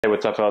Hey,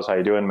 what's up, fellas? How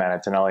you doing? Man,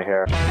 Antonelli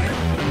here.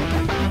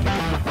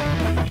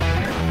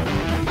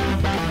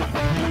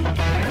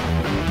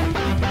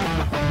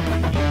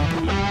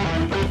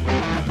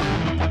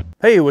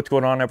 Hey, what's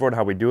going on, everyone?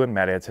 How we doing?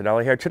 Matt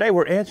Antonelli here. Today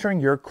we're answering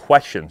your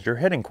questions, your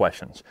hitting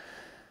questions.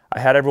 I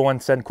had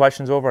everyone send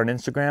questions over on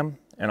Instagram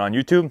and on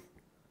YouTube.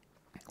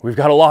 We've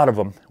got a lot of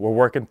them. We're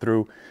working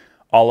through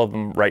all of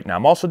them right now.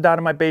 I'm also down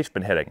in my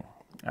basement hitting.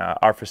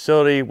 Our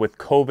facility, with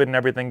COVID and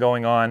everything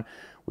going on,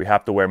 we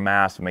have to wear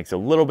masks. It makes it a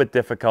little bit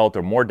difficult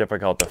or more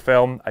difficult to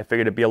film. I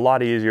figured it'd be a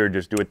lot easier to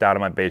just do it down in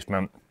my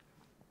basement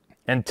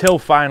until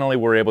finally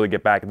we're able to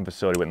get back in the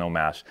facility with no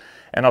masks,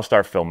 and I'll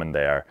start filming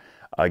there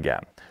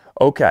again.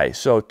 Okay,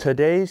 so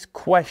today's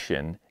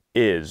question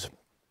is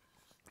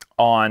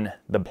on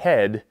the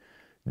head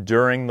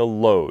during the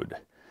load.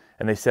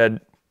 And they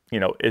said, you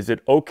know, is it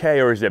okay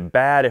or is it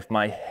bad if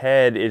my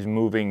head is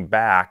moving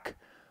back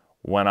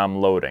when I'm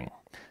loading?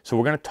 So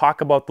we're going to talk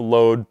about the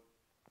load.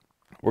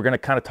 We're going to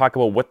kind of talk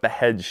about what the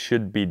head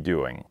should be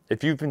doing.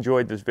 If you've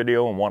enjoyed this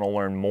video and want to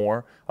learn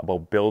more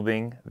about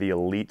building the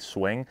elite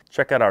swing,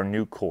 check out our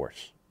new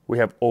course. We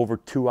have over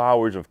 2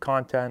 hours of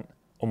content,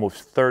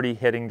 almost 30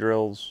 hitting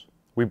drills.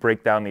 We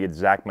break down the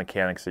exact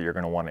mechanics that you're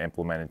going to want to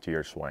implement into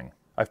your swing.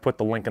 I've put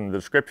the link in the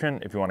description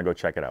if you want to go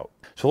check it out.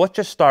 So let's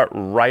just start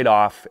right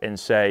off and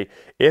say,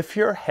 if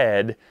your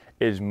head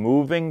is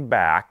moving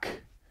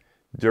back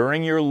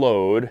during your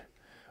load,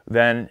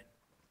 then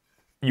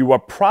you are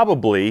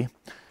probably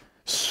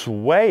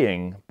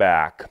swaying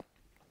back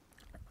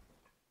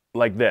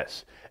like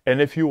this.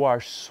 And if you are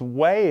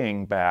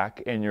swaying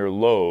back in your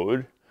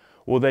load,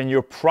 well, then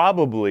you're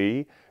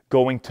probably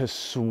going to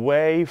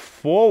sway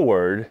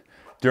forward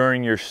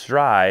during your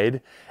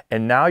stride,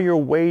 and now your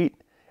weight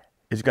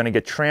is going to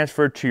get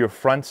transferred to your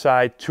front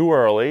side too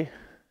early.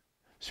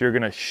 So you're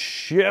going to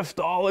shift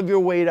all of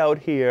your weight out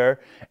here,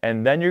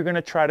 and then you're going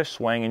to try to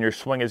swing, and your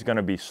swing is going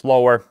to be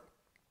slower.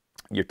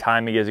 Your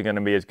timing isn't going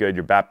to be as good.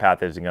 Your bat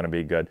path isn't going to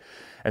be good.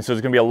 And so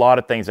there's going to be a lot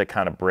of things that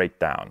kind of break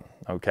down,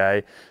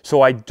 okay?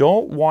 So I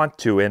don't want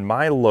to, in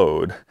my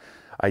load,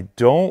 I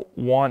don't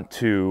want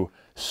to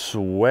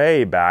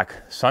sway back.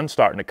 Sun's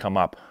starting to come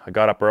up. I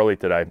got up early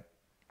today.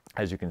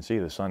 As you can see,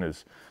 the sun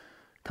is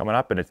coming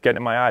up and it's getting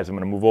in my eyes. I'm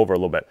going to move over a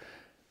little bit.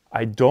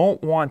 I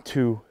don't want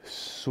to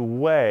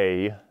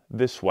sway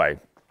this way.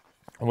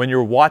 When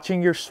you're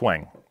watching your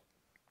swing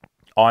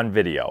on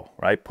video,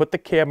 right, put the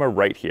camera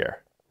right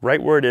here,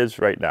 right where it is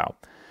right now,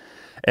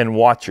 and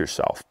watch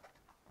yourself.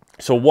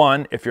 So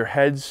one, if your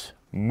head's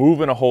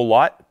moving a whole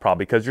lot,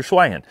 probably because you're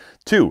swaying.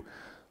 Two,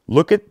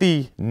 look at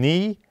the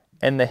knee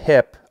and the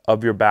hip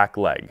of your back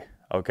leg,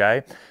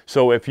 okay?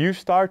 So if you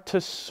start to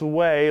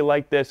sway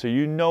like this, or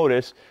you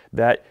notice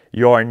that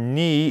your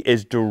knee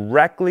is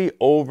directly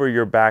over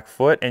your back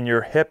foot and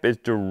your hip is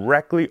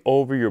directly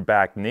over your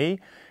back knee,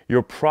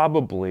 you're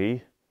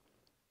probably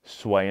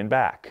swaying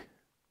back,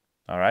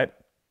 all right?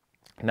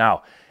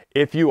 Now,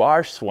 if you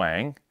are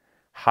swaying,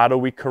 how do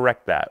we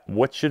correct that?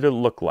 What should it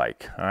look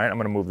like? All right, I'm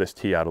going to move this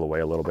tee out of the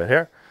way a little bit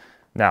here.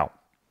 Now,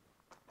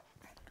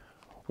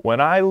 when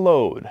I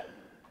load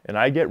and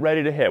I get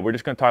ready to hit, we're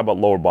just going to talk about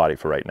lower body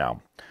for right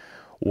now.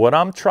 What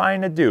I'm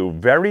trying to do,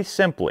 very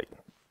simply,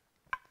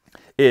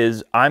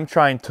 is I'm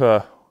trying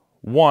to,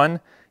 one,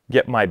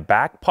 get my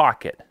back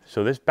pocket.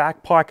 So this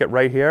back pocket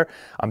right here,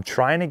 I'm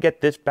trying to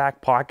get this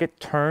back pocket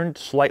turned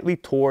slightly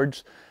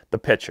towards the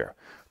pitcher.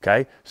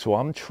 Okay, so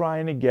I'm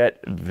trying to get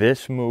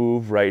this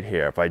move right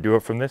here. If I do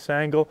it from this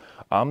angle,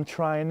 I'm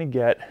trying to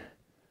get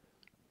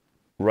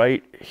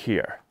right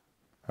here.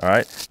 All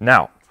right,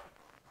 now,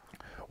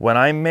 when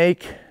I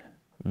make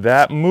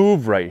that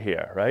move right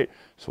here, right,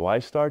 so I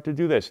start to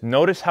do this.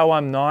 Notice how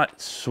I'm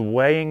not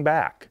swaying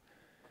back.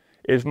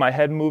 Is my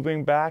head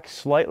moving back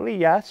slightly?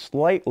 Yes,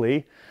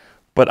 slightly,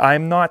 but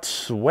I'm not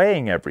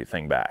swaying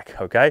everything back,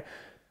 okay?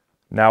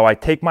 Now I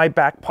take my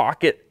back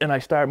pocket and I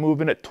start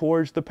moving it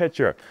towards the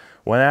pitcher.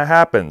 When that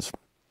happens,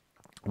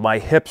 my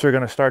hips are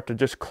going to start to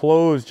just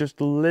close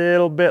just a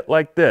little bit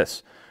like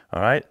this,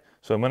 all right?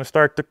 So I'm going to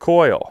start to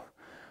coil.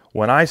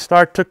 When I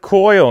start to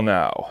coil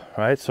now,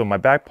 right, so my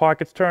back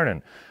pocket's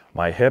turning,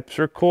 my hips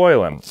are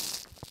coiling.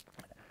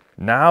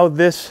 Now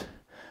this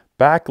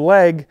back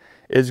leg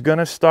is going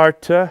to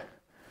start to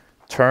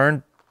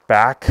turn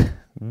back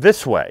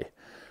this way.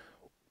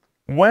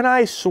 When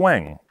I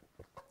swing,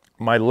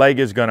 my leg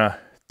is going to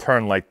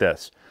turn like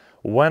this.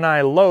 When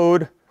I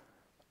load,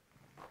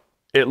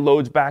 it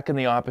loads back in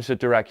the opposite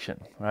direction,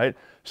 right?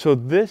 So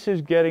this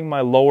is getting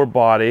my lower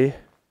body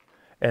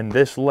and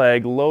this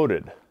leg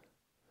loaded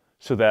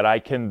so that I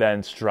can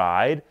then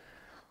stride,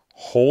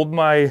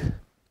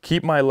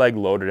 keep my leg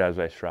loaded as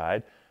I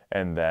stride,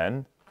 and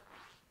then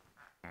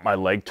my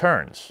leg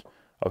turns,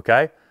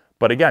 okay?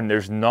 But again,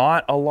 there's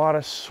not a lot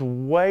of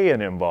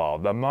swaying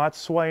involved. I'm not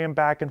swaying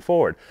back and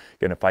forward.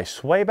 Again, if I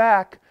sway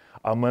back,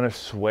 I'm going to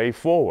sway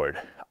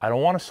forward. I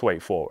don't want to sway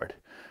forward.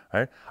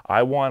 Right?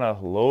 I want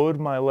to load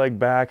my leg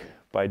back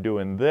by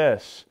doing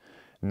this.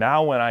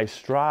 Now when I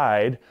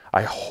stride,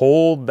 I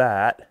hold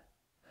that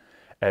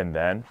and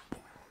then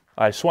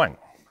I swing,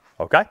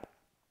 okay?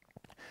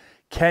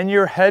 Can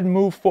your head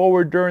move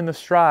forward during the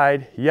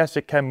stride? Yes,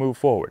 it can move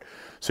forward.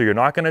 So you're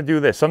not going to do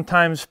this.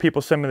 Sometimes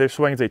people send me their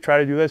swings, they try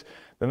to do this,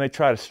 then they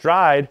try to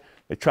stride,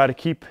 they try to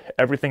keep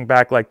everything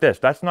back like this.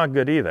 That's not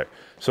good either.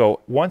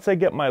 So once I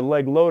get my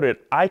leg loaded,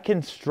 I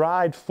can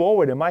stride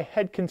forward and my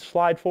head can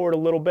slide forward a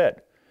little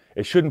bit.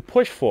 It shouldn't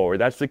push forward.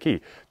 That's the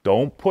key.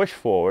 Don't push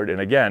forward.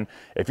 And again,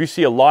 if you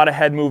see a lot of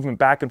head movement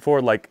back and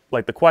forward,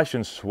 like the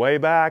question, sway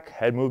back,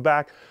 head move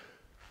back,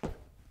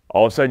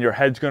 all of a sudden your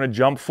head's going to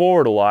jump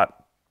forward a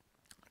lot.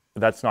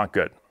 That's not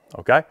good,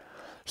 okay?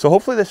 So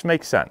hopefully this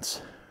makes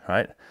sense,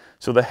 right?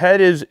 So the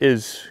head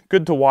is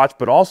good to watch,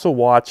 but also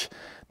watch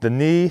the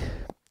knee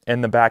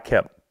and the back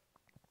hip.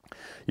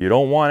 You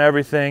don't want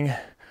everything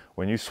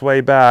when you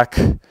sway back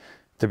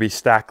to be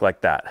stacked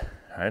like that,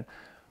 right?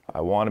 I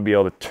want to be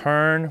able to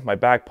turn my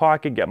back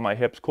pocket, get my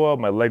hips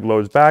coiled, my leg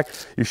loads back.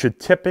 You should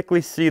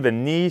typically see the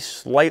knee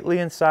slightly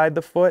inside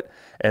the foot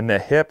and the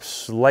hips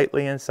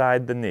slightly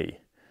inside the knee.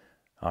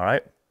 All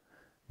right?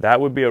 That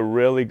would be a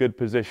really good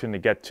position to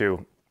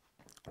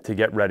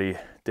get ready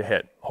to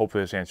hit.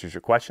 Hopefully this answers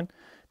your question.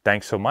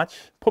 Thanks so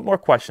much. Put more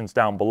questions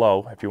down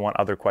below if you want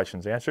other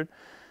questions answered.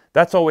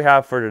 That's all we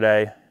have for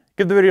today.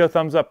 Give the video a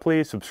thumbs up,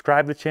 please.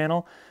 Subscribe to the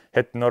channel,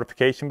 hit the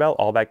notification bell,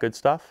 all that good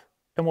stuff,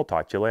 and we'll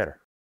talk to you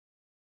later.